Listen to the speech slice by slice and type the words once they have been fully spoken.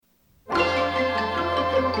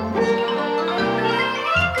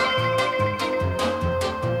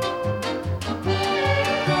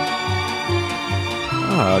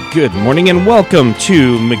Good morning and welcome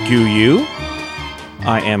to Magoo U.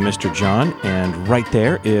 I am Mr. John, and right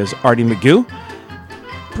there is Artie Magoo.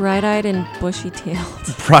 Bright-eyed and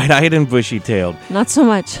bushy-tailed. Bright-eyed and bushy-tailed. Not so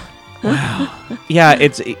much. Wow. Yeah,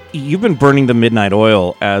 you've been burning the midnight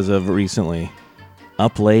oil as of recently.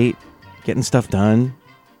 Up late, getting stuff done,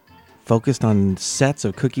 focused on sets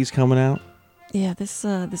of cookies coming out. Yeah,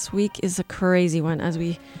 this week is a crazy one as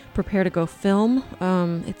we prepare to go film.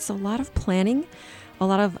 It's a lot of planning, a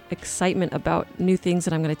lot of excitement about new things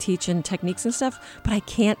that I'm going to teach and techniques and stuff, but I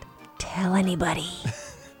can't tell anybody.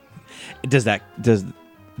 Does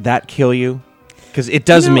that kill you? Because it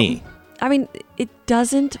does me. I mean, it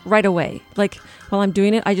doesn't right away. Like, while I'm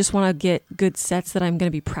doing it, I just want to get good sets that I'm going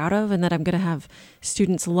to be proud of and that I'm going to have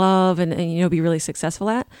students love and be really successful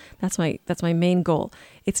at. That's my main goal.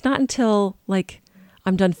 It's not until, like,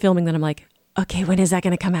 I'm done filming that I'm like, okay, when is that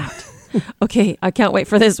going to come out? Okay, I can't wait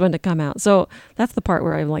for this one to come out. So that's the part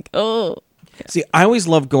where I'm like, oh. See, I always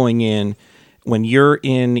love going in when you're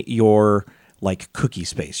in your, like, cookie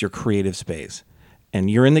space, your creative space.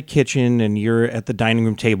 And you're in the kitchen and you're at the dining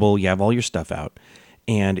room table, you have all your stuff out,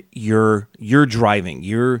 and you're driving,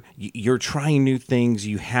 you're trying new things,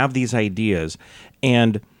 you have these ideas.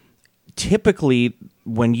 And typically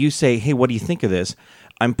when you say, hey, what do you think of this?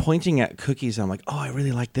 I'm pointing at cookies. I'm like, oh, I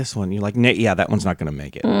really like this one. You're like, yeah, that one's not going to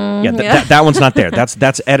make it. That one's not there.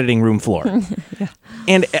 That's editing room floor. Yeah.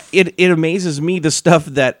 And it amazes me the stuff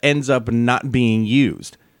that ends up not being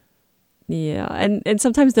used. Yeah, and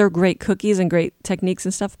sometimes they're great cookies and great techniques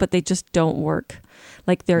and stuff, but they just don't work.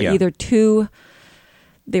 Like they're either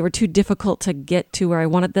they were too difficult to get to where I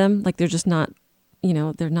wanted them. Like they're just not,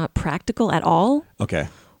 they're not practical at all. Okay.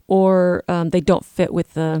 Or they don't fit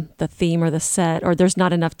with the theme or the set, or there's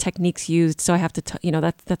not enough techniques used. So I have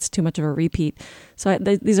to, that's too much of a repeat. So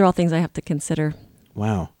these are all things I have to consider.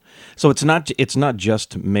 Wow. So it's not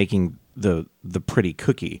just making the pretty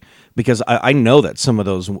cookie, because I know that some of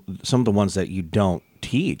the ones that you don't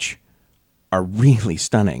teach are really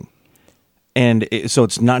stunning, and so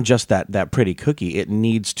it's not just that pretty cookie. It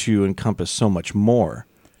needs to encompass so much more.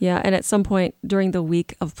 And at some point during the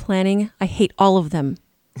week of planning, I hate all of them.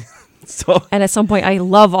 And at some point I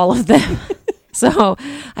love all of them. So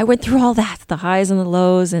I went through all that, the highs and the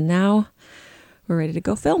lows, and now we're ready to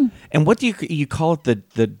go film. And what do you call it?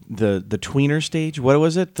 The tweener stage? What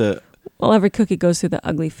was it? Well, every cookie goes through the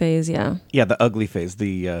ugly phase, yeah. Yeah, the ugly phase,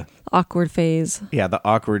 the awkward phase. Yeah, the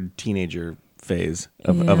awkward teenager phase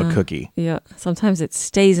of a cookie. Yeah, sometimes it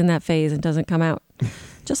stays in that phase and doesn't come out,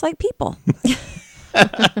 just like people.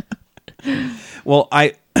 Well,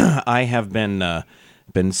 I have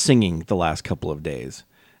been singing the last couple of days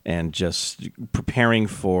and just preparing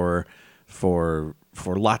for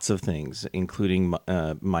lots of things, including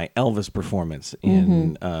my Elvis performance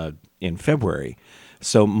in February.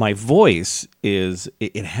 So my voice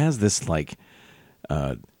it has this like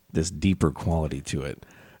this deeper quality to it.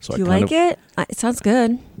 So Do you like it? It sounds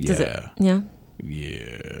good. Yeah. Does it? Yeah.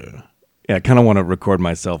 Yeah. Yeah. I kind of want to record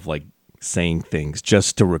myself like saying things,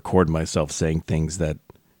 just to record myself saying things that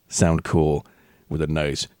sound cool with a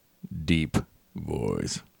nice deep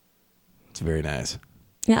voice. It's very nice.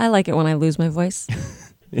 Yeah, I like it when I lose my voice.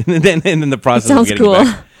 and then the process of getting cool. it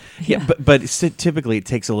back. Yeah, but typically it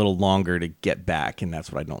takes a little longer to get back, and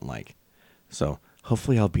that's what I don't like. So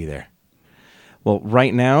hopefully I'll be there. Well,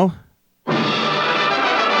 right now, yep,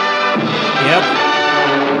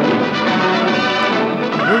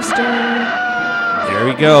 Rooster. There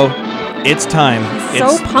we go. It's time.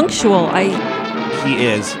 So punctual. He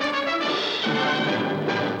is.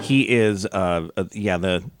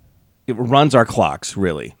 It runs our clocks,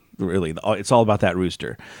 really. It's all about that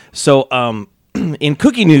rooster. So, in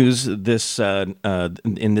cookie news, in this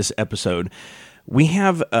episode, we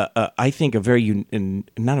have, I think, a very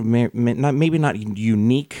not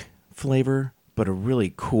unique flavor, but a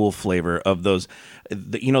really cool flavor of those,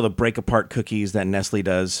 the break apart cookies that Nestle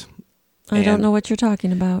does. I don't know what you're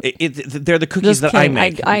talking about. They're the cookies that I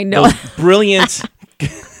make. I know. Those brilliant.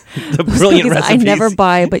 The brilliant recipes I never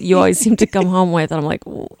buy, but you always seem to come home with. And I'm like,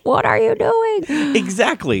 what are you doing?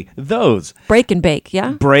 Exactly. Those. Break and bake,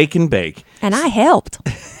 yeah? Break and bake. And I helped.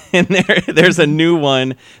 And there's a new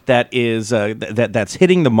one that is that's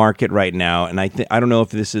hitting the market right now. And I don't know if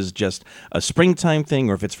this is just a springtime thing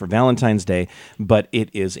or if it's for Valentine's Day, but it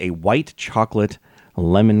is a white chocolate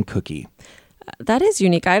lemon cookie. That is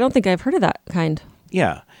unique. I don't think I've heard of that kind.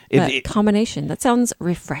 Yeah. That combination. That sounds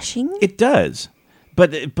refreshing. It does.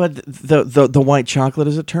 But the white chocolate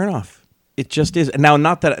is a turnoff. It just is. Now,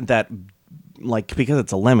 not that like, because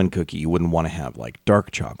it's a lemon cookie, you wouldn't want to have like dark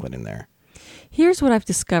chocolate in there. Here's what I've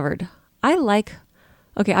discovered. I'm not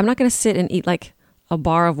going to sit and eat like a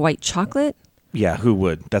bar of white chocolate. Yeah, who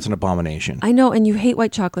would? That's an abomination. I know, and you hate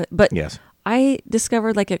white chocolate, but Yes. I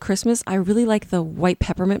discovered like at Christmas, I really like the white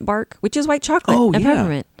peppermint bark, which is white chocolate and yeah.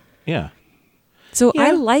 peppermint. Yeah. So Yeah.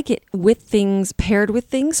 I like it with things, paired with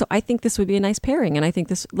things. So I think this would be a nice pairing. And I think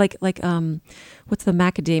this what's the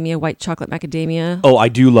macadamia, white chocolate macadamia? Oh, I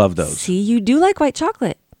do love those. See, you do like white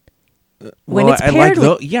chocolate. When Well, it's I paired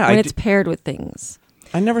like with, yeah, when I it's paired with things.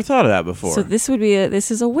 I never thought of that before. So this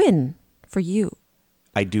is a win for you.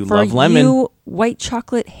 I do For love lemon. you, white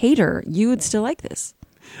chocolate hater, you would still like this.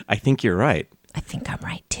 I think you're right. I think I'm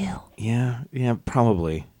right too. Yeah,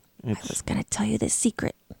 probably. I was gonna tell you this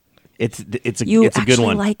secret. It's a You it's a good actually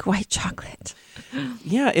one. like white chocolate.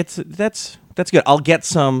 Yeah, that's good. I'll get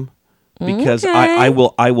some because Okay.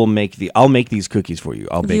 I'll make these cookies for you.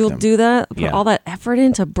 I'll bake You'll them. do that, put Yeah. all that effort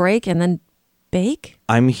in to break and then bake.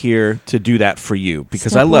 I'm here to do that for you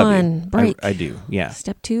because Step I love one, you. break. I do. Yeah.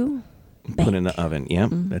 Step 2, Put it in the oven. Yeah,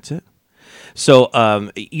 that's it. So,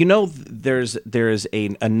 there's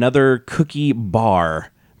another cookie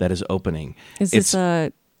bar that is opening. is this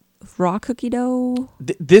a raw cookie dough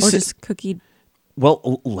This or is just cookie?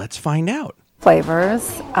 let's find out.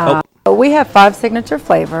 Flavors. We have 5 signature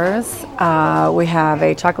flavors. We have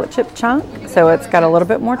a chocolate chip chunk, so it's got a little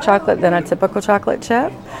bit more chocolate than a typical chocolate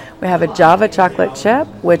chip. We have a Java chocolate chip,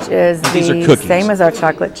 which is These are the cookies. same as our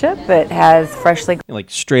chocolate chip, but has freshly Like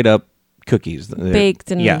straight up cookies,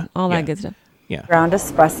 Baked and yeah, all that yeah, good stuff. Yeah. ground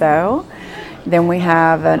espresso. Then we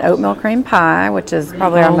have an oatmeal cream pie, which is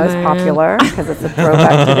probably our most man. popular because it's a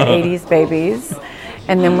throwback to the 80s babies.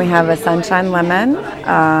 And then we have a sunshine lemon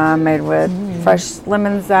made with fresh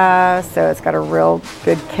lemon zest, so it's got a real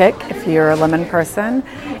good kick if you're a lemon person.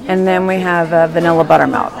 And then we have a vanilla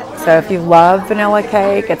buttermilk. So if you love vanilla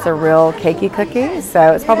cake, it's a real cakey cookie.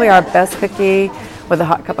 So it's probably our best cookie with a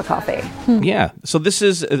hot cup of coffee. Yeah. So this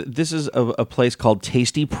is a place called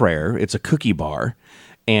Tasty Prayer. It's a cookie bar,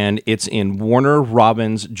 and it's in Warner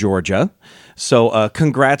Robins, Georgia. So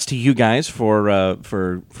congrats to you guys for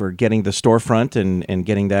getting the storefront and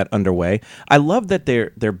getting that underway. I love that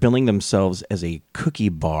they're billing themselves as a cookie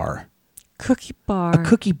bar. Cookie bar. A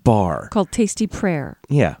cookie bar. called Tasty Prayer.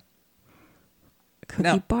 Yeah. Cookie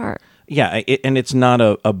No. bar. Yeah, and it's not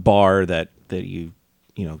a bar that you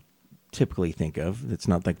typically think of. It's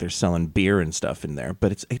not like they're selling beer and stuff in there,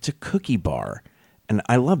 but it's a cookie bar, and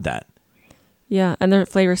I love that. Yeah, and their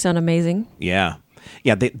flavors sound amazing. Yeah,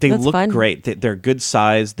 they That's look fun. great. They're good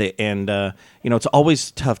size. It's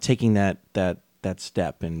always tough taking that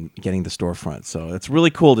step and getting the storefront. So it's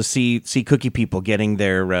really cool to see cookie people getting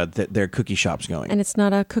their cookie shops going. And it's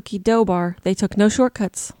not a cookie dough bar. They took no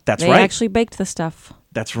shortcuts. That's they right. actually baked the stuff.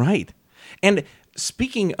 That's right. And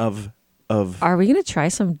speaking of Are we going to try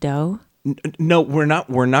some dough? no, we're not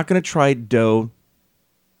going to try dough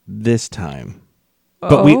this time.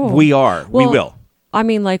 But we are. We Well, will. I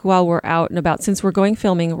mean, like while we're out and about, since we're going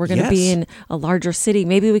filming, we're going to be Yes. in a larger city.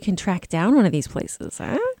 Maybe we can track down one of these places,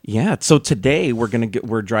 huh? Yeah. So today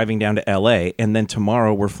we're driving down to LA, and then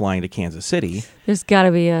tomorrow we're flying to Kansas City. There's got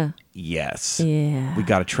to be a. Yes. Yeah. We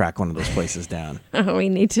got to track one of those places down. We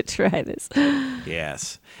need to try this.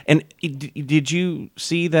 Yes. And did you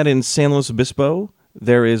see that in San Luis Obispo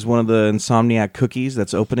there is one of the Insomniac cookies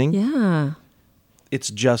that's opening? Yeah. It's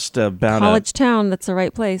just about College Town, that's the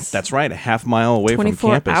right place. that's right, a half mile away from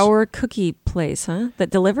campus. 24-hour cookie place, huh? That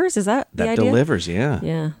delivers? Is that the That idea? delivers, yeah.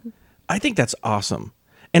 Yeah. I think that's awesome.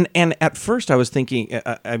 And at first I was thinking,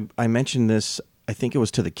 I mentioned this, I think it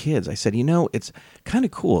was to the kids. I said, it's kind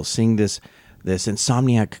of cool seeing this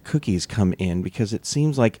Insomniac cookies come in because it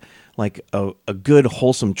seems like a good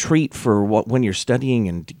wholesome treat for when you're studying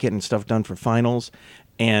and getting stuff done for finals.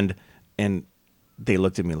 And they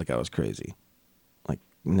looked at me like I was crazy. Like,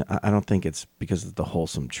 no, I don't think it's because of the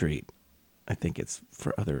wholesome treat. I think it's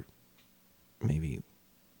for other maybe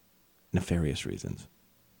nefarious reasons.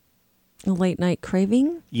 A late night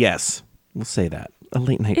craving? Yes, we'll say that. A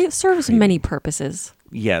late night. It serves craving. many purposes.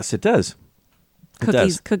 Yes, it does. It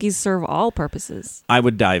does. Cookies serve all purposes. I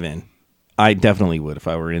would dive in. I definitely would if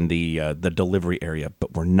I were in the delivery area,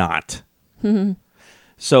 but we're not.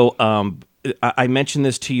 So I mentioned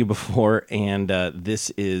this to you before, and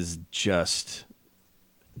this is just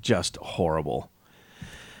horrible.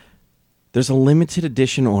 There's a limited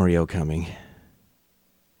edition Oreo coming,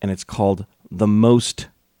 and it's called the Most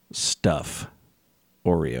Stuff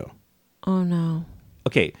Oreo. Oh no.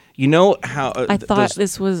 Okay, you know how I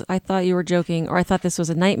thought you were joking, or I thought this was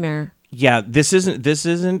a nightmare. Yeah, this is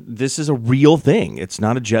a real thing. It's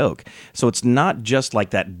not a joke. So it's not just like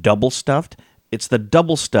that double stuffed. It's the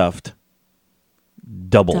double stuffed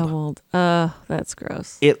doubled. Doubled. That's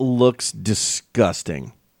gross. It looks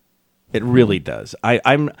disgusting. It really does.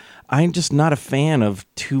 I'm just not a fan of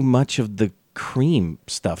too much of the cream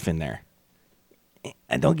stuff in there.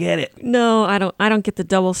 I don't get it. No, I don't get the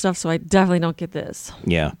double stuff, so I definitely don't get this.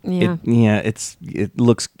 Yeah. Yeah. It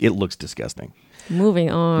looks disgusting.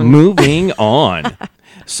 Moving on. Moving on.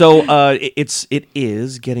 So it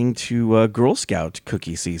is getting to Girl Scout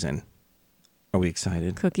cookie season. Are we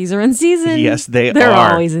excited? Cookies are in season. Yes, They're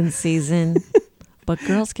are. always in season. But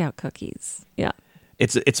Girl Scout cookies. Yeah.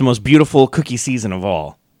 It's the most beautiful cookie season of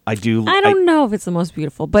all. I don't know if it's the most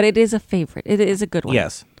beautiful, but it is a favorite. It is a good one.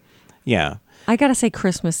 Yes. Yeah. I gotta say,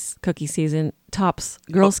 Christmas cookie season tops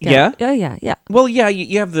Girl Scout. yeah? Oh yeah. Well, yeah,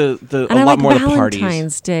 you have the And a I lot like more of the parties.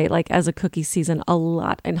 Valentine's Day, like as a cookie season, a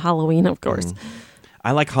lot, and Halloween, of course.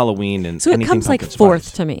 I like Halloween and So it anything comes like pumpkin fourth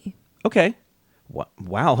spice. to me Okay.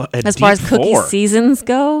 Wow. as far as cookie four. seasons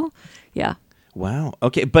go. Yeah. Wow.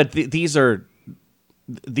 Okay, but these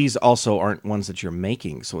also aren't ones that you're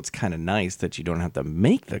making, so it's kind of nice that you don't have to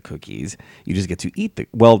make the cookies. You just get to eat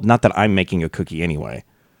well, not that I'm making a cookie anyway.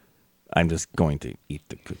 I'm just going to eat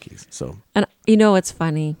the cookies. So And you know what's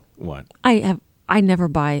funny? what? I never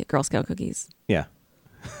buy Girl Scout cookies. Yeah.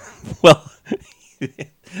 Well,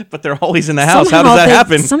 but they're always in the house. How does that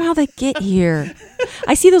happen? Somehow they get here.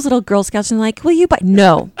 I see those little Girl Scouts and they're like, will you buy?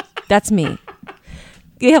 No, that's me.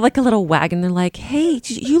 They have like a little wagon. They're like, hey,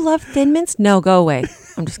 you love Thin Mints? No, go away.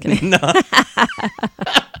 I'm just kidding.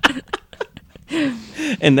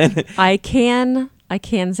 And then I can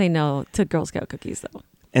say no to Girl Scout cookies though.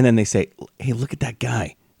 and then they say, "Hey, look at that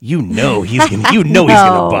guy. You know he's gonna. He's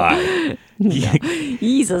gonna buy.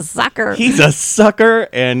 He's a sucker. He's a sucker,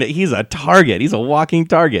 and he's a target. He's a walking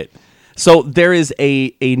target." So there is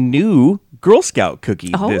a new Girl Scout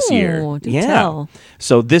cookie this year. Oh, do tell.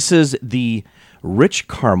 So this is the rich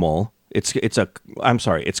caramel. It's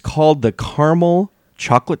called the caramel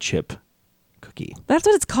chocolate chip cookie. That's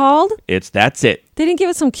what it's called? That's it. They didn't give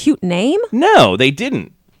it some cute name? No, they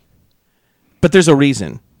didn't. But there's a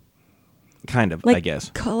reason. Kind of, Like, I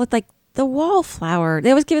guess. call it like the wallflower. They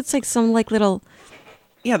always give it like some like little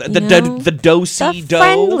Yeah, the the do-si dough.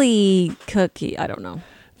 friendly cookie. I don't know.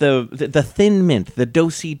 The thin mint, the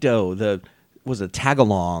do-si dough, was it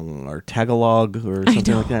tagalong or tagalog or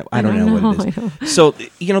something like that? I don't know what it is. So,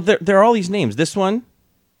 there are all these names. This one,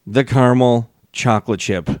 the caramel chocolate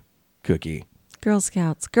chip cookie. Girl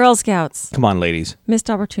Scouts. Girl Scouts. Come on, ladies. Missed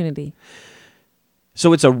opportunity.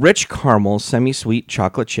 So it's a rich caramel, semi-sweet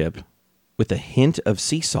chocolate chip with a hint of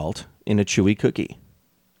sea salt in a chewy cookie.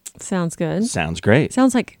 Sounds good. Sounds great.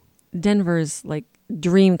 Sounds like Denver's like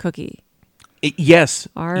dream cookie. Yes,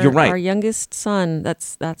 you're right. Our youngest son,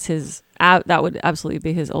 that's his. That would absolutely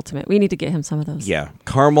be his ultimate. We need to get him some of those. Yeah,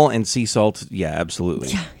 caramel and sea salt. Yeah, absolutely.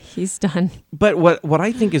 Yeah, he's done. But what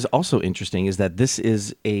I think is also interesting is that this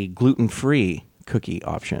is a gluten-free cookie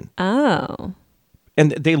option, Oh,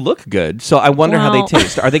 and they look good. So I wonder how they Well-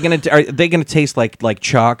 taste. Are they gonna taste like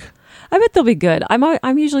chalk? I bet they'll be good.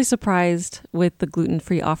 I'm usually surprised with the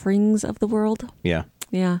gluten-free offerings of the world. Yeah.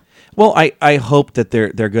 Yeah. Well, I hope that they're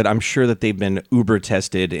good. I'm sure that they've been uber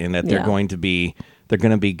tested and that they're Yeah. going to be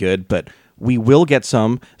good. But we will get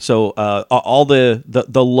some. So all the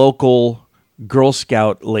local Girl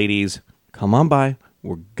Scout ladies, come on by.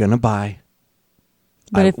 We're gonna buy.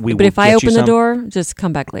 But if I open the door, just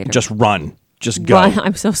come back later. Just run. Just go. Run.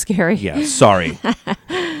 I'm so scary. Yeah, sorry.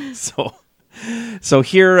 So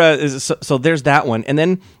here, so there's that one, and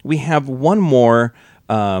then we have one more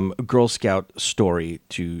Girl Scout story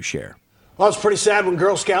to share. Well, it's pretty sad when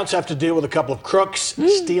Girl Scouts have to deal with a couple of crooks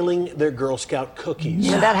stealing their Girl Scout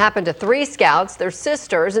cookies. And that happened to 3 scouts, they're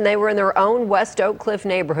sisters, and they were in their own West Oak Cliff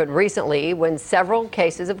neighborhood recently when several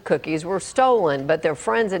cases of cookies were stolen. But their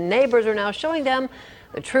friends and neighbors are now showing them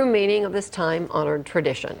the true meaning of this time-honored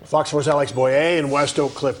tradition. Fox 4's Alex Boyer in West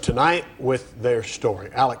Oak Cliff tonight with their story.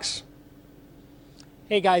 Alex.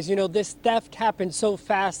 Hey guys, this theft happened so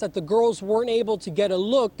fast that the girls weren't able to get a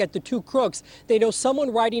look at the 2 crooks. They know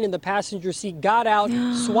someone riding in the passenger seat got out,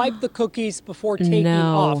 swiped the cookies before taking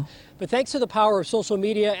off. But thanks to the power of social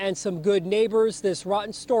media and some good neighbors, this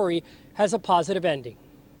rotten story has a positive ending.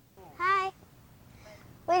 Hi.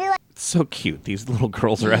 Would you like? So cute. These little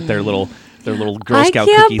girls are at their little Girl Scout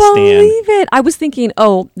I can't cookie stand. believe it. I was thinking,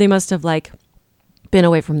 they must have been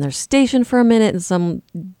away from their station for a minute and some,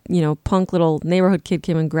 punk little neighborhood kid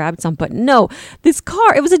came and grabbed some. But no, this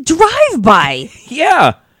car, it was a drive-by.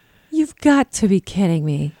 Yeah. You've got to be kidding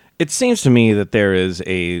me. It seems to me that there is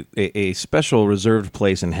a special reserved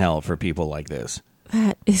place in hell for people like this.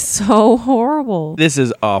 That is so horrible. This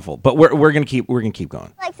is awful. But we're gonna keep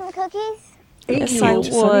going. Like some cookies? Yes, I Eight-year-old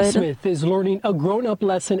Sunny would. Smith is learning a grown-up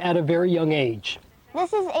lesson at a very young age.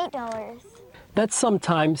 This is $8. that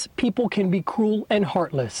sometimes people can be cruel and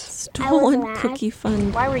heartless. Stolen mad. cookie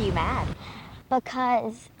fund. Why were you mad?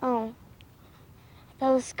 Because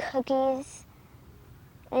those cookies,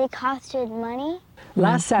 they costed money.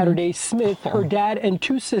 Last Saturday, Smith, her dad, and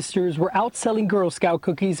 2 sisters were out selling Girl Scout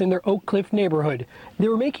cookies in their Oak Cliff neighborhood. They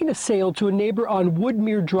were making a sale to a neighbor on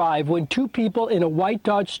Woodmere Drive when 2 people in a white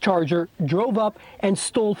Dodge Charger drove up and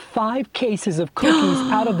stole 5 cases of cookies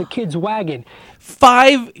out of the kids' wagon.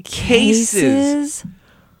 5 cases.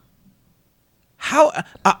 How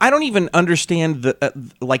I don't even understand the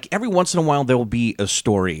like every once in a while there will be a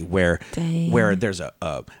story where there's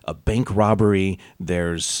a bank robbery,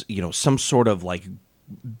 there's some sort of like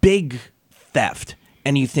big theft,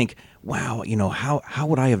 and you think, wow, how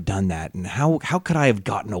would I have done that, and how could I have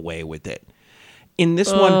gotten away with it? In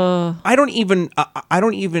this one, I don't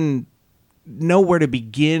even know where to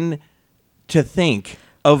begin to think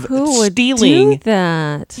of Who would stealing do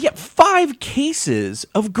that? Yeah, 5 cases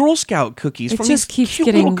of Girl Scout cookies It from just these keeps cute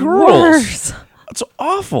getting little girls. worse. That's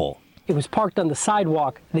awful. It was parked on the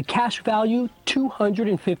sidewalk. The cash value,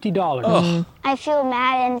 $250. I feel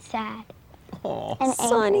mad and sad. Oh, And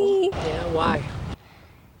Sonny. Yeah, why?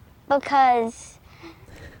 because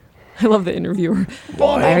I love the interviewer. they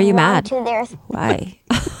Why are you belong mad? to their Why?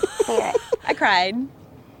 spirit. I cried.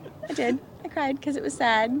 I did. I cried because it was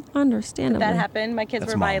sad Understandably. that happened. My kids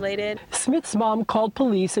That's were mom. violated. Smith's mom called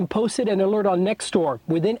police and posted an alert on Nextdoor.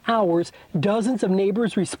 Within hours, dozens of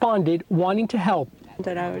neighbors responded wanting to help.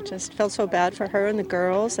 That I just felt so bad for her and the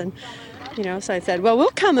girls, and so I said, well, we'll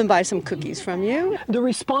come and buy some cookies from you. The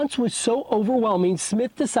response was so overwhelming,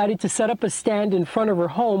 Smith decided to set up a stand in front of her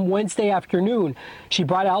home Wednesday afternoon. She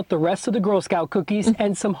brought out the rest of the Girl Scout cookies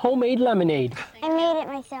and some homemade lemonade. I made it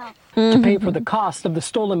myself. To pay for the cost of the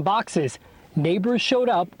stolen boxes, neighbors showed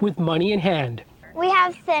up with money in hand. We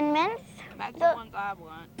have Thin Mints.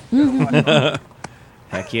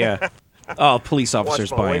 heck yeah. Oh, police officers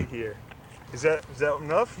Watch my buying. weight here. Is that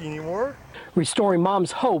enough? You need more? Restoring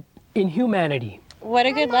mom's hope in humanity. What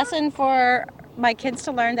a good lesson for my kids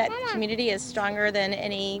to learn that community is stronger than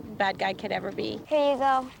any bad guy could ever be. Here you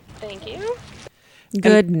go. Thank you.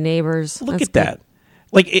 Good neighbors. Look That's at that.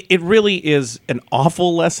 Like, it really is an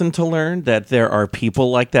awful lesson to learn that there are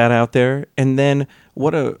people like that out there. And then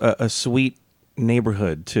what a sweet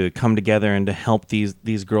neighborhood to come together and to help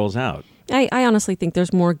these girls out. I honestly think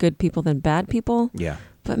there's more good people than bad people. Yeah.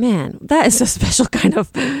 But man, that is a special kind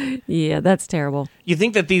of... Yeah, that's terrible. You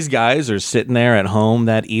think that these guys are sitting there at home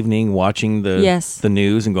that evening watching the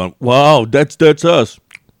news and going, wow, that's us.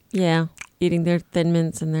 Yeah, eating their Thin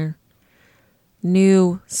Mints and their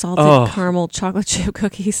new salted caramel chocolate chip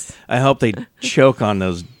cookies. I hope they choke on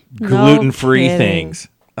those No gluten-free kidding. things.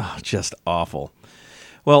 Oh, just awful.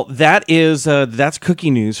 Well, that's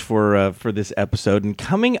cookie news for this episode. And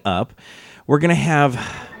coming up, we're gonna have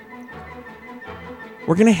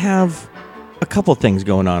a couple things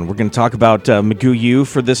going on. We're gonna talk about Magoo U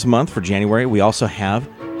for this month for January. We also have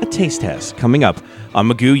a taste test coming up on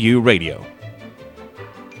Magoo U Radio.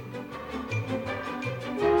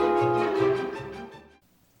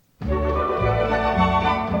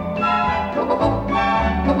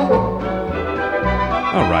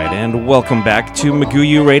 All right, and welcome back to Magoo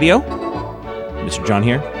U Radio. Mr. John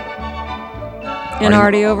here. And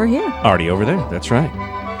Artie over here. Artie over there. That's right.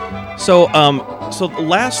 So,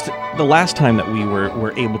 the last time that we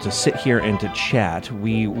were able to sit here and to chat,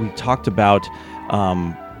 we talked about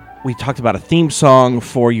a theme song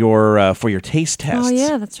for your taste test. Oh,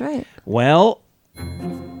 yeah, that's right. Well,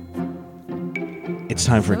 it's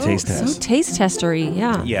time for a taste test. So taste testery,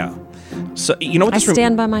 yeah. Yeah. So you know what I this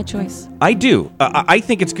stand by my choice. I do. I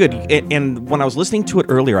think it's good. And when I was listening to it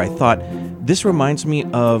earlier, I thought this reminds me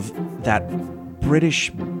of that British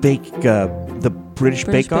Bake Off.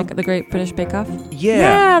 The Great British Bake Off? Yeah.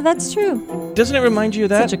 Yeah, that's true. Doesn't it remind you of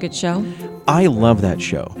that? Such a good show. I love that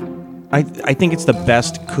show. I think it's the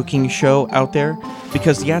best cooking show out there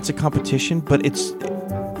because, yeah, it's a competition, but it's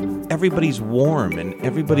everybody's warm and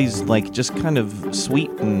everybody's like just kind of sweet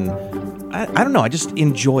and I don't know. I just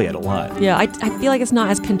enjoy it a lot. Yeah, I feel like it's not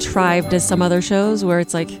as contrived as some other shows where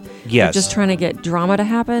it's like they're just trying to get drama to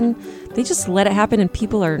happen. They just let it happen and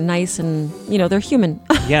people are nice and, they're human.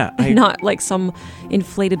 Yeah. Not like some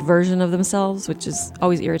inflated version of themselves, which is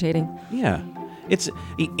always irritating. Yeah. It's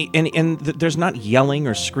and there's not yelling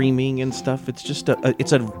or screaming and stuff. It's just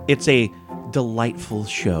it's a delightful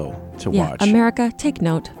show to watch. America, take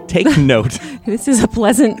note. Take note. This is a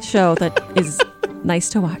pleasant show that is nice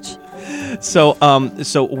to watch. So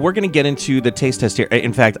we're gonna get into the taste test here.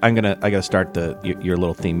 In fact, I gotta start your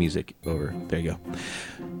little theme music over. There you go.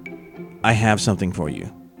 I have something for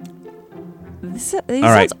you. This All sounds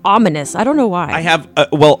right. ominous. I don't know why. I have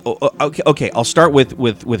okay. I'll start with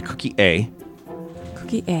cookie A.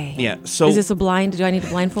 Cookie A. Yeah. So is this a blind? Do I need a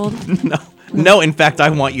blindfold? no. In fact, I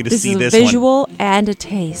want you to this see is a this visual and a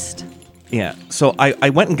taste. one. Yeah. So I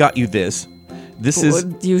went and got you this. This is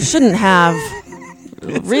You shouldn't have.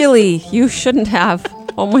 Really, you shouldn't have.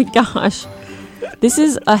 Oh my gosh. This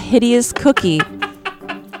is a hideous cookie.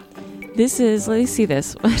 This is. Let me see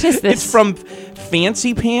this. What is this? It's from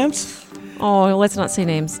Fancy Pants. Oh, let's not say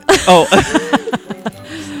names. Oh.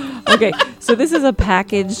 Okay, so this is a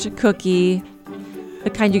packaged cookie, the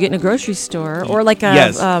kind you get in a grocery store or like a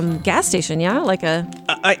Yes. gas station. Yeah, like a.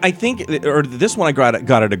 I think, or this one I got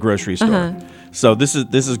at a grocery store. Uh-huh. So this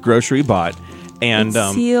is grocery bought, and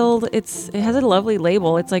It's sealed. It has a lovely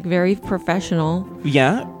label. It's like very professional.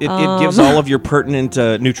 yeah, it gives all of your pertinent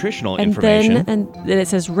nutritional information. And then it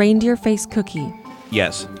says reindeer face cookie.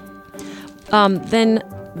 Yes. Then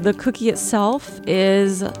the cookie itself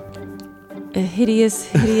is a hideous.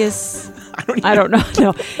 I don't know.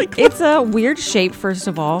 No, it's a weird shape. First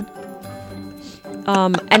of all,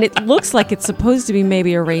 and it looks like it's supposed to be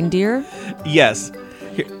maybe a reindeer. Yes.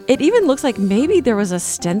 It even looks like maybe there was a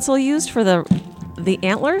stencil used for the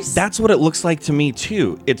antlers. That's what it looks like to me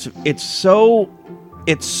too. It's so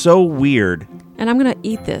weird. And I'm gonna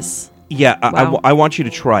eat this. Yeah, Wow. I want you to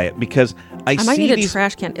try it because I might see need these. a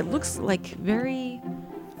trash can. It looks like very.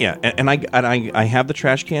 Yeah, and I have the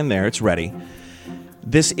trash can there. It's ready.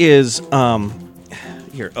 This is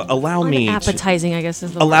here. Allow me appetizing, I guess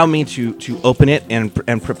is the allow word. me to open it and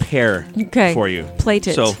prepare Okay. for you. Plate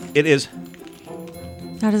it. So it is.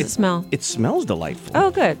 How does it smell? It smells delightful.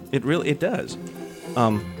 Oh, good. It does.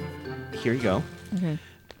 Here you go. Okay.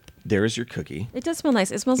 There is your cookie. It does smell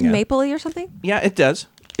nice. It smells Yeah. mapley or something. Yeah, it does.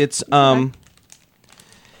 It's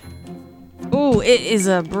Oh, it is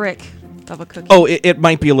a brick of a cookie. Oh, it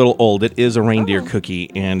might be a little old. It is a reindeer Oh. cookie,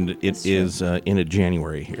 and it is in a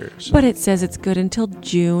January here. So. But it says it's good until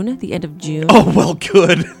June, the end of June. Oh, well,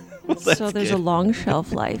 good. Well, that's so there's good. a long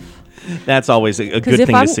shelf life. That's always a good if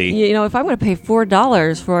thing I'm, to see. You know, if I'm going to pay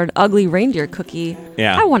 $4 for an ugly reindeer cookie,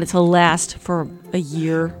 Yeah. I want it to last for a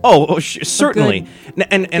year. Oh, certainly.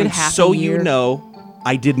 And half so a year. you know,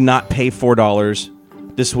 I did not pay $4.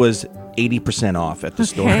 This was 80% off at the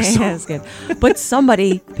store. Okay, So. that's good. But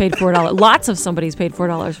somebody paid $4. Lots of somebody's paid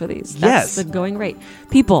 $4 for these. That's Yes. the going rate.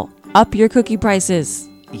 People, up your cookie prices.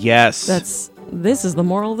 Yes. This is the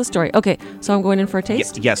moral of the story. Okay, so I'm going in for a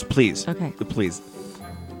taste. Yes, please. Okay. Please.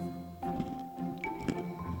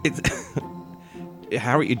 It's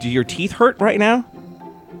how are you? Do your teeth hurt right now?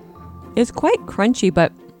 It's quite crunchy,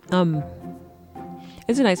 but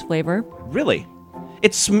it's a nice flavor. Really?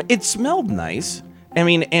 It smelled nice. I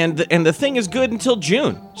mean, and the thing is good until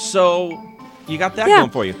June. So you got that going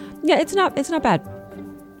for you. Yeah, it's not bad.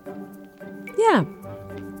 Yeah.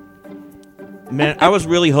 Man, I was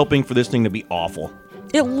really hoping for this thing to be awful.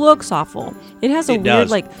 It looks awful. It has a It weird,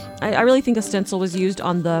 does. I really think a stencil was used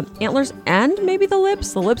on the antlers and maybe the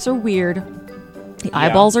lips. The lips are weird. The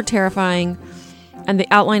eyeballs are terrifying. And the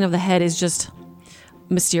outline of the head is just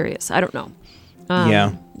mysterious. I don't know.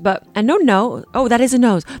 Yeah. But, and no. Oh, that is a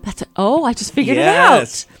nose. I just figured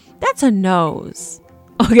Yes. it out. That's a nose.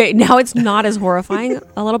 Okay, now it's not as horrifying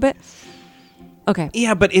a little bit. Okay.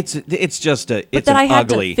 Yeah, but it's just But it's then an I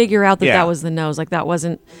had ugly. to figure out that Yeah. that was the nose. Like, that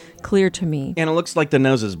wasn't clear to me. And it looks like the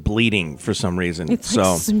nose is bleeding for some reason. It's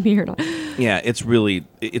so like smeared on. yeah, it's really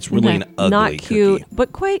Okay, an ugly not cute, cookie. but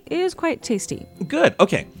it is quite tasty. Good.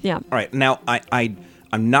 Okay. Yeah. All right. Now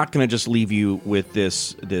I'm not going to just leave you with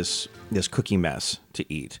this cookie mess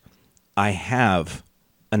to eat. I have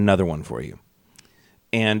another one for you,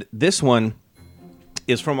 and this one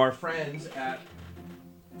is from our friends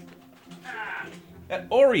at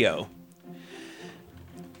Oreo.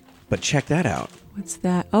 But check that out. What's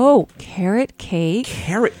that? Oh, carrot cake.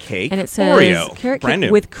 Carrot cake. And it says Oreo. carrot Brand cake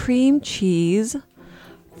new. with cream cheese,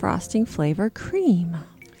 frosting flavor cream.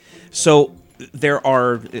 So there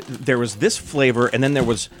was this flavor, and then there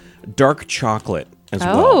was dark chocolate as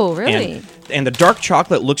well. Oh, really? And the dark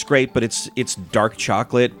chocolate looks great, but it's dark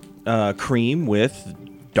chocolate cream with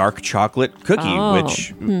dark chocolate cookie, Oh,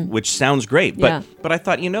 which sounds great. Yeah. But I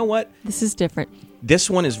thought, you know what? This is different. This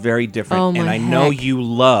one is very different, Oh, and my I know heck. you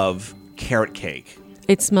love carrot cake.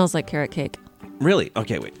 It smells like carrot cake. Really?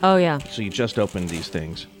 Okay, wait. Oh, yeah. So you just opened these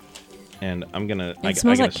things, and I'm gonna. It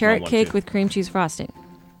smells like carrot cake with cream cheese frosting.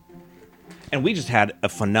 And we just had a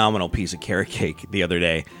phenomenal piece of carrot cake the other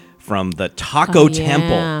day from the Taco Temple.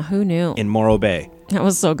 Yeah, who knew? In Morro Bay. That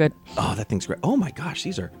was so good. Oh, that thing's great. Oh my gosh,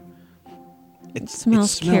 these are. It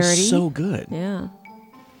smells carroty. so good. Yeah.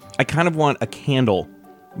 I kind of want a candle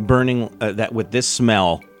burning that with this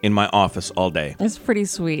smell in my office all day. It's pretty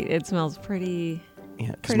sweet. It smells pretty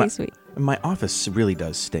sweet. My office really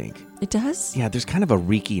does stink. It does? Yeah, there's kind of a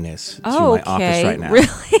reekiness to Oh, my office right now. Really?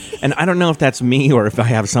 And I don't know if that's me or if I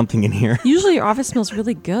have something in here. Usually your office smells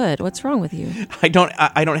really good. What's wrong with you? I don't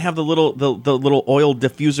have the little oil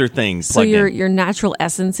diffuser thing So plugged in. your natural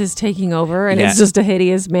essence is taking over, and Yeah. it's just a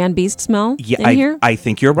hideous man beast smell Yeah, in here. I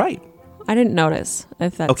think you're right. I didn't notice.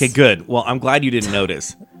 If that's Okay, good. Well, I'm glad you didn't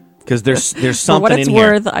notice because there's For something what it's in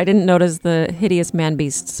here. worth, I didn't notice the hideous man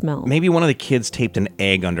beast smell. Maybe one of the kids taped an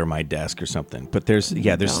egg under my desk or something. But there's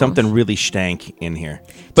something really stank in here.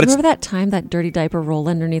 But Do you remember that time that dirty diaper rolled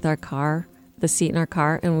underneath our car, the seat in our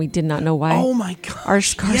car, and we did not know why? Oh my god, our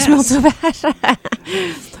car smelled so bad.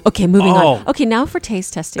 Okay, moving on. Okay, now for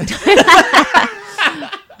taste testing.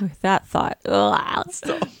 With that thought,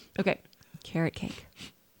 okay, carrot cake.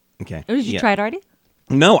 Okay. Oh, did you try it already?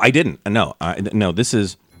 No, I didn't. No, no. This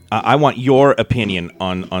is. I want your opinion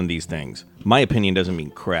on these things. My opinion doesn't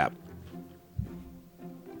mean crap.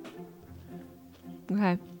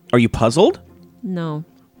 Okay. Are you puzzled? No.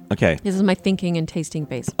 Okay. This is my thinking and tasting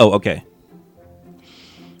base. Oh, okay.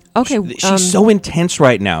 Okay. She's so intense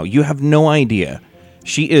right now. You have no idea.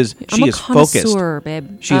 She is. I'm a focused, connoisseur,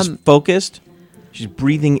 babe. She's focused. She's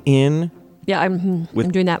breathing in. Yeah, I'm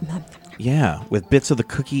doing that. Yeah, with bits of the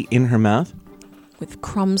cookie in her mouth. With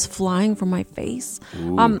crumbs flying from my face.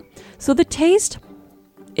 So the taste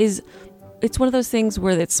is, it's one of those things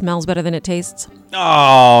where it smells better than it tastes.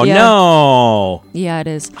 Oh, Yeah. no. Yeah, it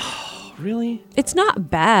is. Oh, really? It's not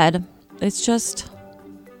bad. It's just...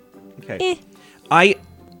 Okay. I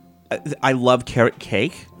love carrot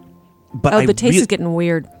cake, but the taste is getting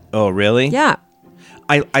weird. Oh, really? Yeah.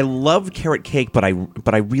 I love carrot cake, but I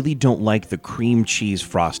really don't like the cream cheese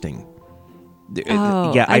frosting.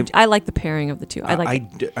 Oh, yeah, I like the pairing of the two. I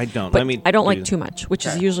like it. I don't. But I don't like too much, which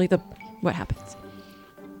is usually what happens.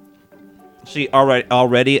 See,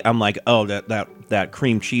 already I'm like, oh, that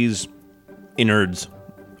cream cheese innards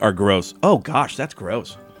are gross. Oh gosh, that's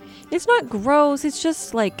gross. It's not gross. It's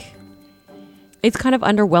just like, it's kind of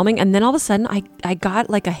underwhelming. And then all of a sudden, I got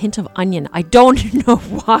like a hint of onion. I don't know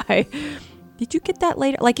why. Did you get that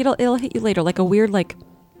later? Like it'll hit you later. Like a weird like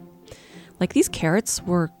these carrots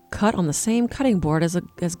were cut on the same cutting board as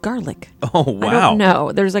garlic. Oh wow! I don't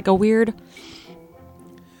know. There's like a weird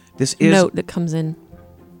note that comes in.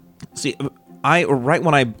 See, right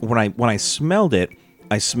when I smelled it,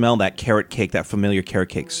 I smelled that carrot cake, that familiar carrot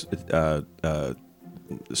cake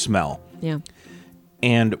smell. Yeah.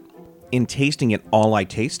 And in tasting it, all I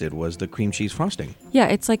tasted was the cream cheese frosting. Yeah,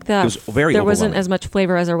 it's like that. It was very there wasn't overwhelming. as much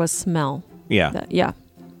flavor as there was smell. Yeah. Yeah.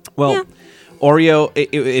 Well, Yeah. Oreo,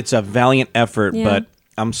 it's a valiant effort, Yeah. but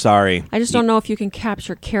I'm sorry. I just don't know if you can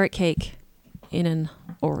capture carrot cake in an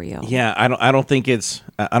Oreo. Yeah, I don't think it's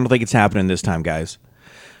happening this time, guys.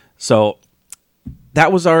 So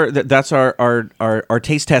that was that's our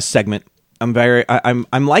taste test segment. I'm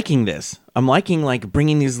liking this. I'm liking like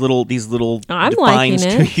bringing these little I'm liking defines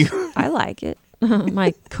it. to you. I like it.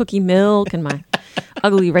 My cookie milk and my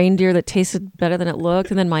ugly reindeer that tasted better than it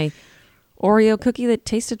looked, and then my Oreo cookie that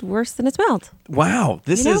tasted worse than it smelled. Wow,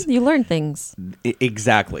 you learn things.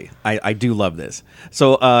 Exactly. I do love this.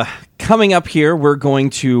 So coming up here, we're going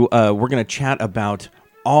to chat about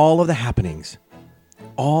all of the happenings,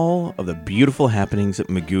 all of the beautiful happenings at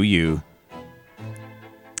Magoo U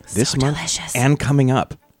this month delicious. and coming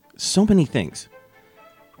up. So many things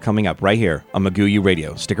coming up right here on Magoo U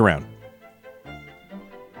Radio. Stick around.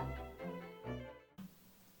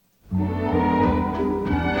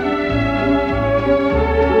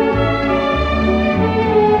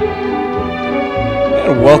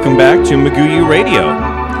 And welcome back to Magoo U Radio.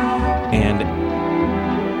 And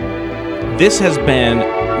this has been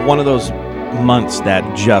one of those months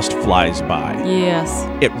that just flies by. Yes.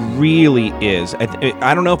 It really is.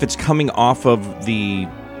 I don't know if it's coming off of the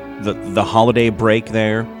holiday break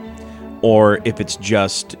there, or if it's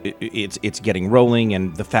just it's getting rolling,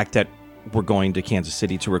 and the fact that we're going to Kansas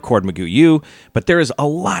City to record Magoo U, but there is a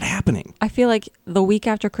lot happening. I feel like the week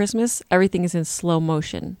after Christmas, everything is in slow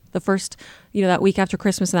motion. The first, that week after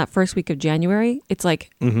Christmas and that first week of January, it's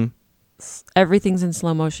like everything's in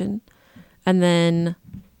slow motion, and then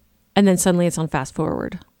suddenly it's on fast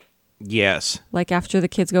forward. Yes. Like after the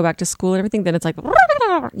kids go back to school and everything, then it's like,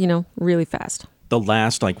 really fast. The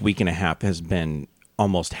last week and a half has been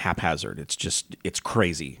almost haphazard. It's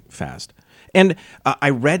crazy fast. And I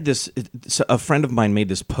read this. A friend of mine made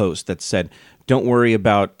this post that said, "Don't worry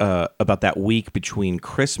about that week between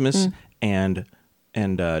Christmas and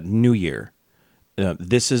New Year.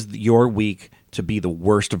 This is your week to be the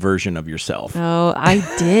worst version of yourself." Oh, I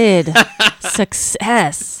did.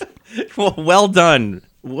 Success. Well done.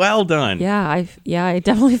 Well done. Yeah, I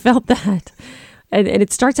definitely felt that. And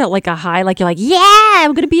it starts out like a high, like you're like, yeah,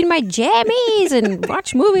 I'm going to be in my jammies and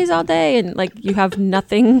watch movies all day. And like you have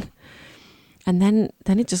nothing. And then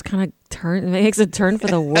it just kind of makes a turn for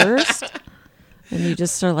the worst. And you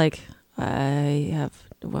just start like,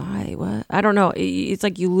 why, what? I don't know. It's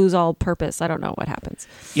like you lose all purpose. I don't know what happens.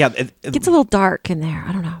 Yeah. It gets a little dark in there.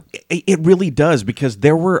 I don't know. It really does, because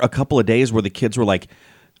there were a couple of days where the kids were like,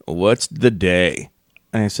 what's the day?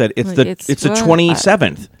 And I said, it's the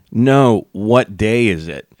 27th. No, what day is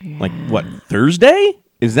it? Yeah. Like, what, Thursday?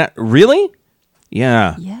 Is that really?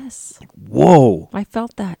 Yeah. Yes. Whoa. I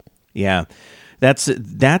felt that. Yeah. That's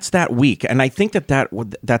that week. And I think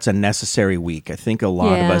that's a necessary week. I think a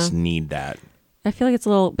lot of us need that. I feel like it's a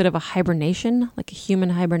little bit of a hibernation, like a human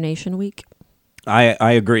hibernation week.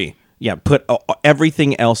 I agree. Yeah, put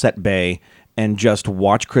everything else at bay and just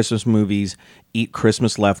watch Christmas movies, eat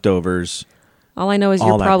Christmas leftovers. All I know is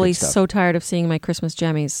you're probably so tired of seeing my Christmas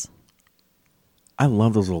jammies. I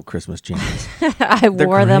love those little Christmas jammies. I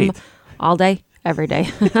wore them all day, every day.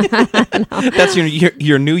 That's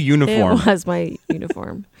your new uniform. It was my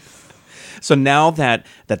uniform. So now that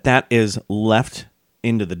is left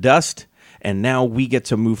into the dust, and now we get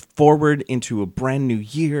to move forward into a brand new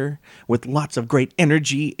year with lots of great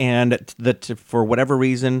energy, and for whatever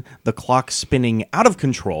reason, the clock's spinning out of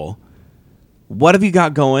control. What have you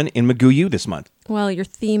got going in Maguyu this month? Well, your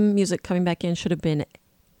theme music coming back in should have been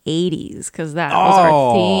 80s, because that was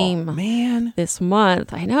our theme, man, this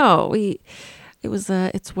month. I know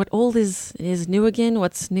it's what old is new again.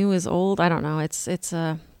 What's new is old. I don't know. It's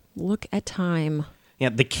a look at time. Yeah,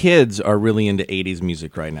 the kids are really into 80s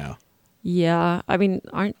music right now. Yeah, I mean,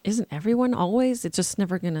 isn't everyone always? It's just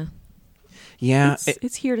never gonna. Yeah,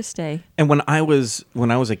 it's here to stay. And when I was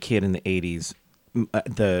a kid in the 80s,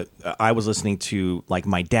 I was listening to like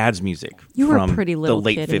my dad's music. You were from a pretty little the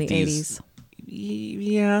late kid 50s. In the 80s.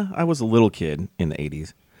 Yeah, I was a little kid in the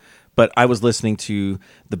 80s. But I was listening to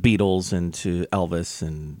the Beatles and to Elvis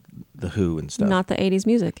and the Who and stuff. Not the 80s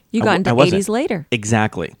music. You got into 80s later.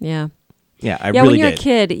 Exactly. Yeah. Yeah, I really when you're did. a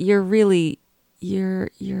kid, you're really you're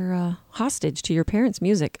hostage to your parents'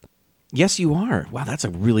 music. Yes, you are. Wow, that's a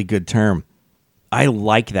really good term. I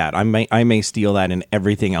like that. I may steal that in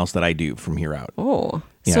everything else that I do from here out. Oh.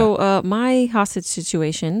 Yeah. So my hostage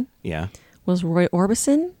situation was Roy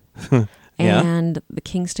Orbison and the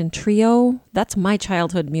Kingston Trio. That's my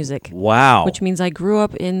childhood music. Wow. Which means I grew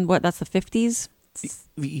up in that's the 50s?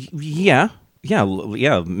 Yeah,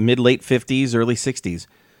 mid-late 50s, early 60s.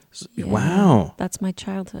 Yeah, wow. That's my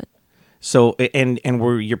childhood. So, and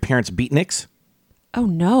were your parents beatniks? Oh,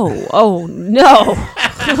 no. Oh, no.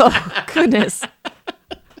 Oh, goodness.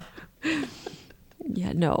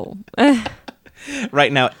 Yeah, no.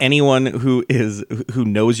 Right now, anyone who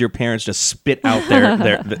knows your parents just spit out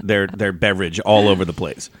their beverage all over the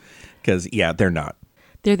place. Because, they're not.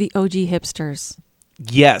 They're the OG hipsters.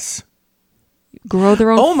 Yes. Grow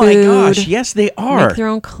their own food. Oh, my gosh. Yes, they are. Make their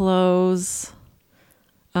own clothes.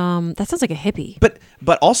 That sounds like a hippie.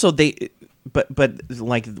 But also but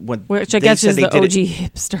like when which I guess is the OG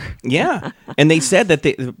hipster. Yeah, and they said that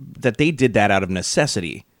they did that out of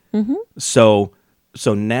necessity. Mm-hmm. So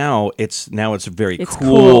now it's very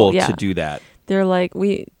cool to do that. They're like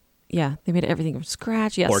they made everything from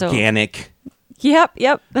scratch. Yeah, organic. Yep.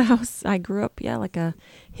 I grew up like a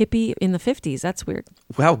hippie in the 50s. That's weird.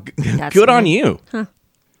 Wow, good on you. Huh.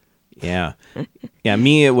 Yeah.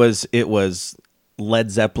 Me, it was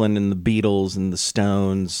Led Zeppelin and the Beatles and the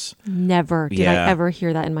Stones. Never did I ever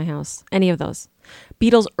hear that in my house. Any of those.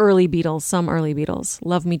 Beatles, early Beatles, some early Beatles.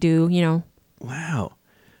 Love Me Do, Wow.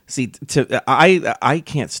 See, I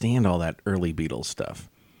can't stand all that early Beatles stuff.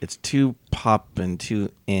 It's too pop and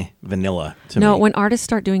too vanilla to me. No, when artists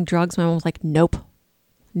start doing drugs, my mom was like, nope,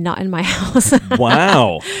 not in my house.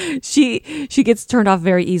 Wow. She gets turned off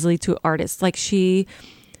very easily to artists. You'd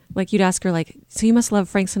ask her, so you must love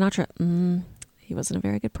Frank Sinatra. He wasn't a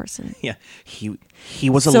very good person. Yeah, he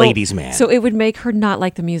was a ladies' man. So it would make her not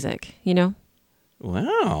like the music,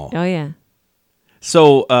 Wow. Oh, yeah.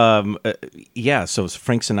 So, so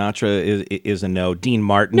Frank Sinatra is a no. Dean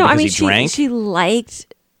Martin, no, because he drank? She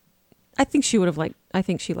liked, I think she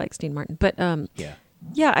likes Dean Martin. But,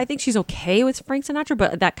 yeah, I think she's okay with Frank Sinatra,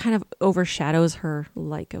 but that kind of overshadows her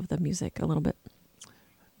like of the music a little bit.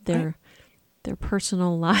 Their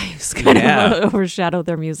personal lives kind of overshadow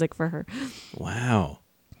their music for her. Wow.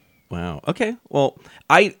 Okay. Well,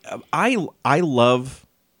 I love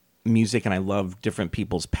music, and I love different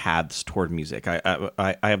people's paths toward music.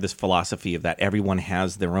 I have this philosophy of that everyone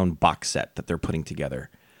has their own box set that they're putting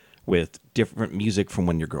together with different music from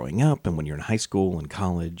when you're growing up and when you're in high school and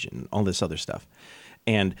college and all this other stuff.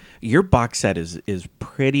 And your box set is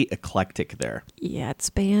pretty eclectic there. Yeah, it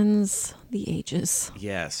spans the ages.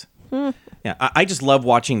 Yes. Yeah, I just love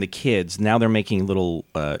watching the kids. Now they're making little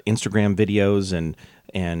Instagram videos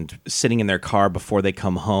and sitting in their car before they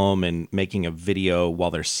come home and making a video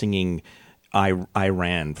while they're singing I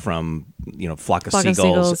Ran from, Flock of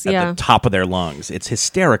Seagulls at the top of their lungs. It's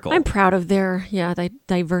hysterical. I'm proud of their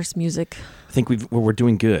diverse music. I think we're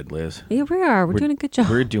doing good, Liz. Yeah, we are. We're doing a good job.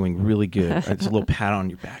 We're doing really good. It's a little pat on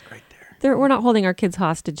your back right there. We're not holding our kids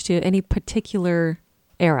hostage to any particular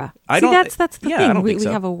era. That's the thing. I don't think we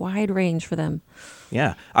so. have a wide range for them.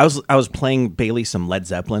 Yeah, I was playing Bailey some Led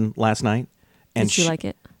Zeppelin last night, and Did she like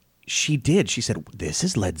it? She did. She said, "This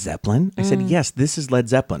is Led Zeppelin." I said, "Yes, this is Led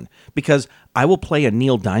Zeppelin." Because I will play a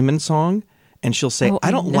Neil Diamond song, and she'll say,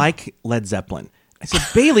 "I don't like Led Zeppelin." I said,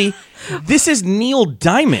 "Bailey, this is Neil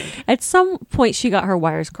Diamond." At some point, she got her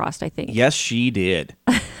wires crossed, I think. Yes, she did,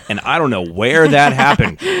 and I don't know where that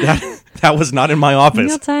happened. That was not in my office.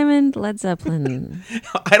 Neil Diamond, Led Zeppelin.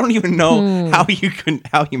 I don't even know how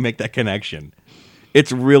you make that connection.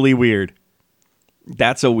 It's really weird.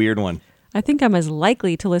 That's a weird one. I think I'm as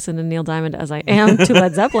likely to listen to Neil Diamond as I am to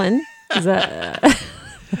Led Zeppelin.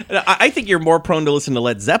 I think you're more prone to listen to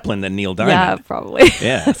Led Zeppelin than Neil Diamond. Yeah, probably.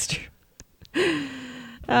 Yeah, that's true.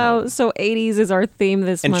 Oh, so 80s is our theme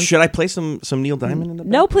this month. And should I play some Neil Diamond in the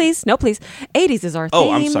back? No, please. 80s is our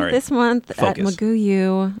theme I'm sorry. this month Focus. at Magoo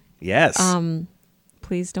U. Yes.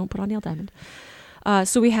 Please don't put on Neil Diamond.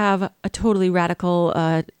 So we have a totally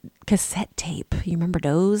radical cassette tape. You remember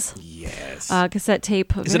those? Yes. Cassette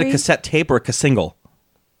tape. Is it a cassette tape or a single?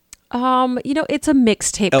 It's a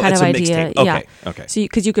mixtape kind of idea. Mixtape. Okay. Yeah. Okay. So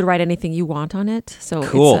because you could write anything you want on it. So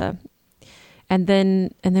cool. It's and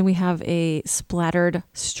then we have a splattered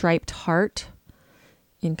striped heart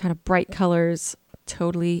in kind of bright colors,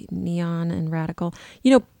 totally neon and radical.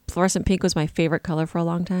 Fluorescent pink was my favorite color for a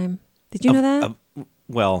long time. Did you know that?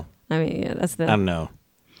 Well, I mean, yeah, that's the. I don't know.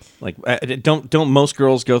 Like, don't most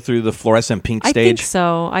girls go through the fluorescent pink stage? I think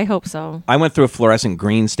so. I hope so. I went through a fluorescent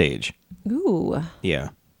green stage. Ooh. Yeah.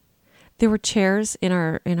 There were chairs in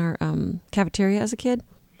our cafeteria as a kid,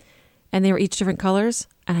 and they were each different colors,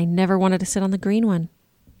 and I never wanted to sit on the green one.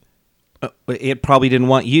 It probably didn't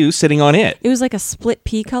want you sitting on it. It was like a split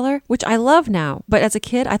pea color, which I love now, but as a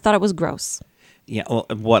kid, I thought it was gross. Yeah. Well,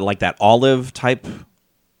 what, like that olive type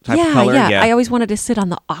yeah, color? Yeah. I always wanted to sit on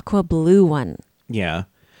the aqua blue one. Yeah.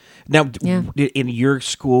 Now, in your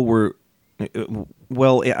school,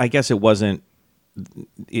 I guess it wasn't.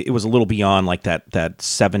 It was a little beyond like that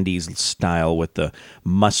 70s style with the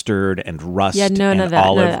mustard and rust and none of that,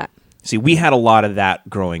 olive. None of that. See, we had a lot of that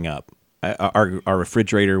growing up. Our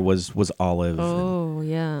refrigerator was olive. Oh,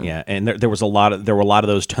 yeah. Yeah, and there were a lot of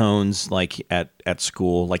those tones like at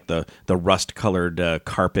school, like the rust colored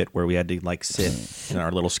carpet where we had to like sit in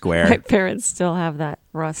our little square. My parents still have that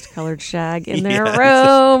rust colored shag in their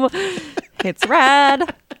room. It's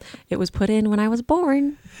rad. It was put in when I was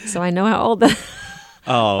born, so I know how old that.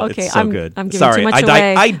 Oh, okay, it's so good. I'm giving Sorry, too much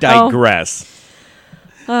away. I digress.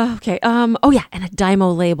 Okay. Oh yeah, and a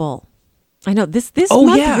Dymo label. I know this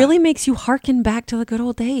month really makes you hearken back to the good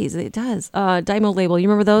old days. It does. Dymo label. You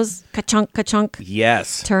remember those? Ka-chunk, ka-chunk.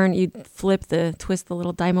 Yes. You twist the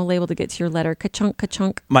little Dymo label to get to your letter. Ka-chunk,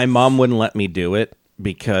 ka-chunk. My mom wouldn't let me do it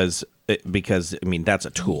because I mean that's a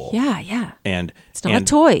tool. Yeah. And it's not a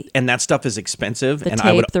toy. And that stuff is expensive. The and tape,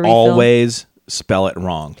 I would the refill. always spell it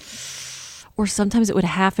wrong. Or sometimes it would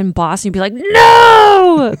half emboss and you'd be like,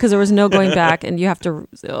 no, because there was no going back, and you have to.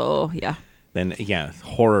 Oh yeah. Then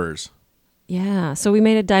horrors. Yeah, so we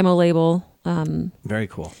made a Dymo label. Very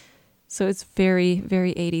cool. So it's very,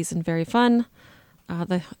 very 80s and very fun.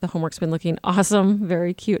 The homework's been looking awesome,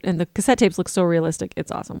 very cute, and the cassette tapes look so realistic.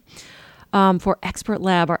 It's awesome. For Expert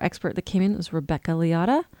Lab, our expert that came in was Rebecca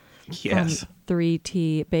Liotta. Yes.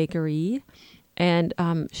 3T Bakery. And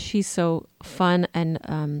she's so fun,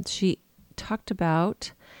 and she talked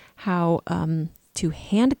about how to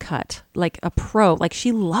hand cut like a pro. Like,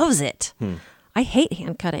 she loves it. I hate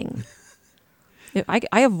hand cutting.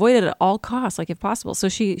 I avoid it at all costs, like if possible. So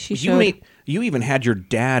she showed. You even had your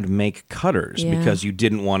dad make cutters because you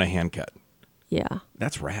didn't want a hand cut. Yeah,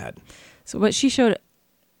 that's rad. So what she showed,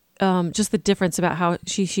 just the difference about how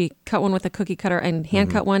she cut one with a cookie cutter and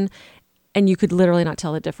hand cut one, and you could literally not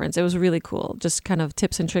tell the difference. It was really cool. Just kind of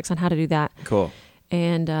tips and tricks on how to do that. Cool.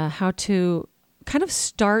 And how to kind of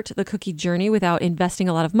start the cookie journey without investing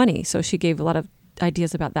a lot of money. So she gave a lot of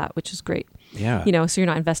ideas about that, which is great. Yeah. So you're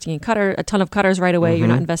not investing in a ton of cutters right away. You're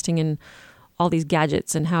not investing in all these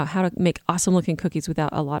gadgets and how to make awesome looking cookies without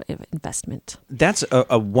a lot of investment. That's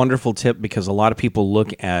a wonderful tip, because a lot of people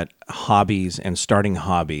look at hobbies and starting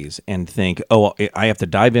hobbies and think, oh, I have to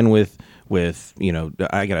dive in with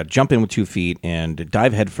I got to jump in with 2 feet and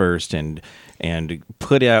dive head first and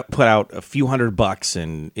put out a few $100,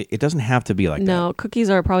 and it doesn't have to be like that. No, cookies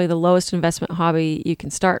are probably the lowest investment hobby you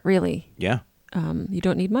can start, really. Yeah. You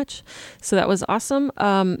don't need much. So that was awesome.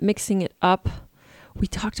 Mixing it up. We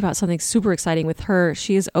talked about something super exciting with her.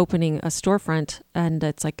 She is opening a storefront, and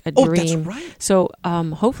it's like a dream. That's right. So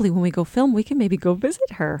hopefully when we go film, we can maybe go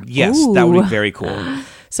visit her. Yes, Ooh. that would be very cool.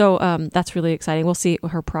 So that's really exciting. We'll see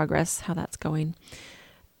her progress, how that's going.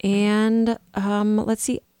 And let's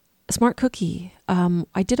see. Smart cookie.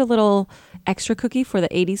 I did a little extra cookie for the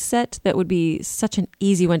 80s set that would be such an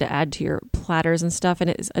easy one to add to your platters and stuff, and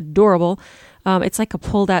it is adorable. It's like you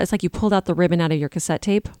pulled out the ribbon out of your cassette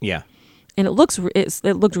tape. Yeah. And it looked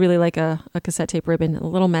really like a cassette tape ribbon, a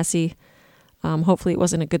little messy. Hopefully it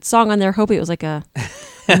wasn't a good song on there. Hopefully it was like a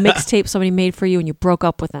mixtape somebody made for you and you broke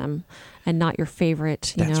up with them, and not your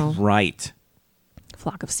favorite, That's right.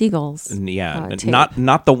 Flock of Seagulls. Yeah, tape.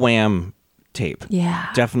 not the Wham tape.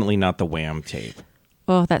 Yeah. Definitely not the Wham tape.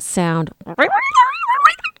 Oh, that sound.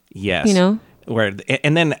 Yes.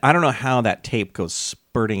 And then I don't know how that tape goes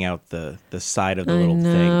spurting out the side of the little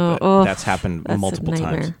thing, but that's happened multiple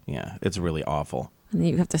times. Yeah, it's really awful. And then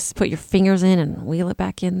you have to put your fingers in and wheel it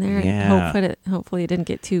back in there. Yeah. And hopefully it didn't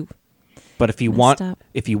get too. But if you want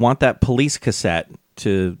that police cassette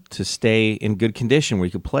to stay in good condition where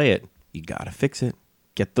you could play it, you gotta fix it.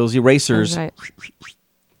 Get those erasers. Right.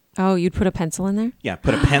 Oh, you'd put a pencil in there? Yeah,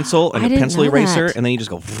 put a pencil and a pencil eraser, and then you just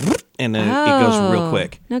go, and then it goes real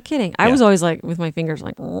quick. No kidding. I was always like with my fingers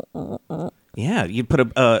like. Yeah, you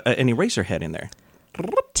put an eraser head in there.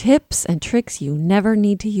 Tips and tricks you never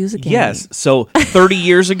need to use again. Yes. So 30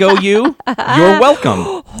 years ago, you're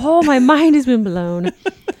welcome. Oh, my mind has been blown.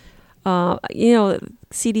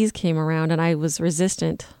 CDs came around and I was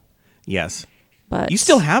resistant. Yes. But you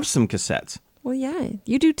still have some cassettes. Well, yeah,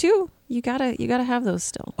 you do too. You gotta have those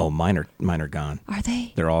still. Oh, mine are gone. Are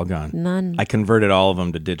they? They're all gone. None. I converted all of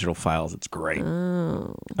them to digital files. It's great.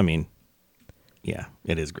 Oh. I mean, yeah,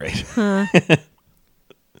 it is great. Huh.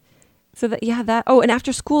 So and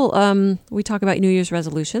after school, we talk about New Year's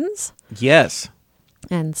resolutions. Yes.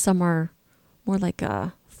 And some are more like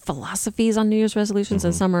philosophies on New Year's resolutions,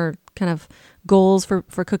 and some are kind of goals for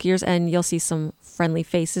cookiers. And you'll see some friendly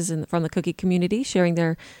faces from the cookie community sharing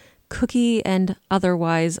their cookie and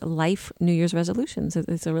otherwise life New Year's resolutions.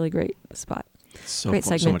 It's a really great spot. Great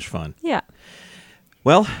segment. So much fun. Yeah.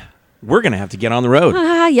 Well, we're going to have to get on the road.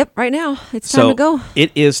 Yep, right now. It's time to go.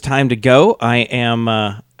 It is time to go. I am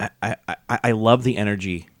I love the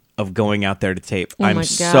energy of going out there to tape. Oh I'm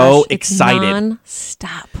so excited.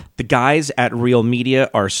 Non-stop. The guys at Real Media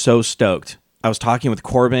are so stoked. I was talking with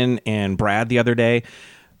Corbin and Brad the other day.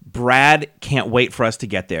 Brad can't wait for us to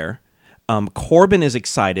get there. Corbin is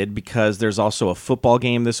excited because there's also a football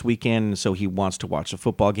game this weekend, so he wants to watch a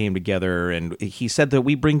football game together. And he said that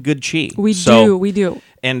we bring good chi. We do.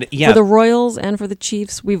 And yeah, for the Royals and for the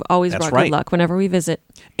Chiefs, we've always brought good luck whenever we visit.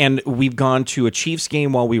 And we've gone to a Chiefs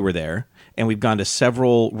game while we were there, and we've gone to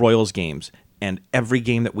several Royals games. And every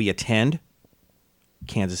game that we attend,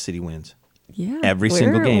 Kansas City wins. Yeah, every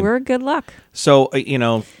single game. We're good luck. So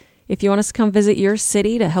if you want us to come visit your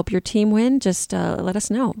city to help your team win, just let us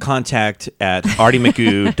know. Contact at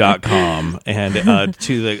artiemcgoo.com and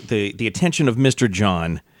to the attention of Mr.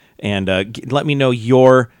 John, and let me know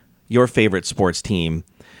your favorite sports team.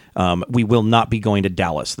 We will not be going to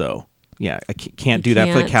Dallas, though. Yeah, I can't do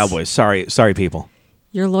that for the Cowboys. Sorry, people.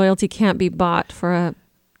 Your loyalty can't be bought for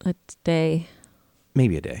a day.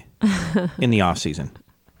 Maybe a day in the off season,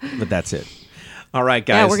 but that's it. All right,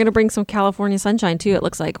 guys. Yeah, we're going to bring some California sunshine, too, it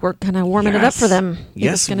looks like. We're kind of warming it up for them.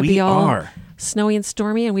 Yes, it's going to be all snowy and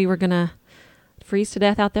stormy, and we were going to freeze to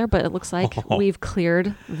death out there, but it looks like we've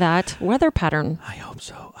cleared that weather pattern. I hope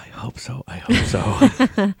so.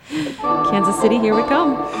 Kansas City, here we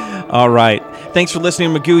come. All right. Thanks for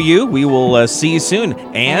listening to Magoo U. We will see you soon,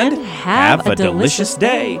 and have a delicious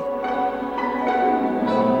day.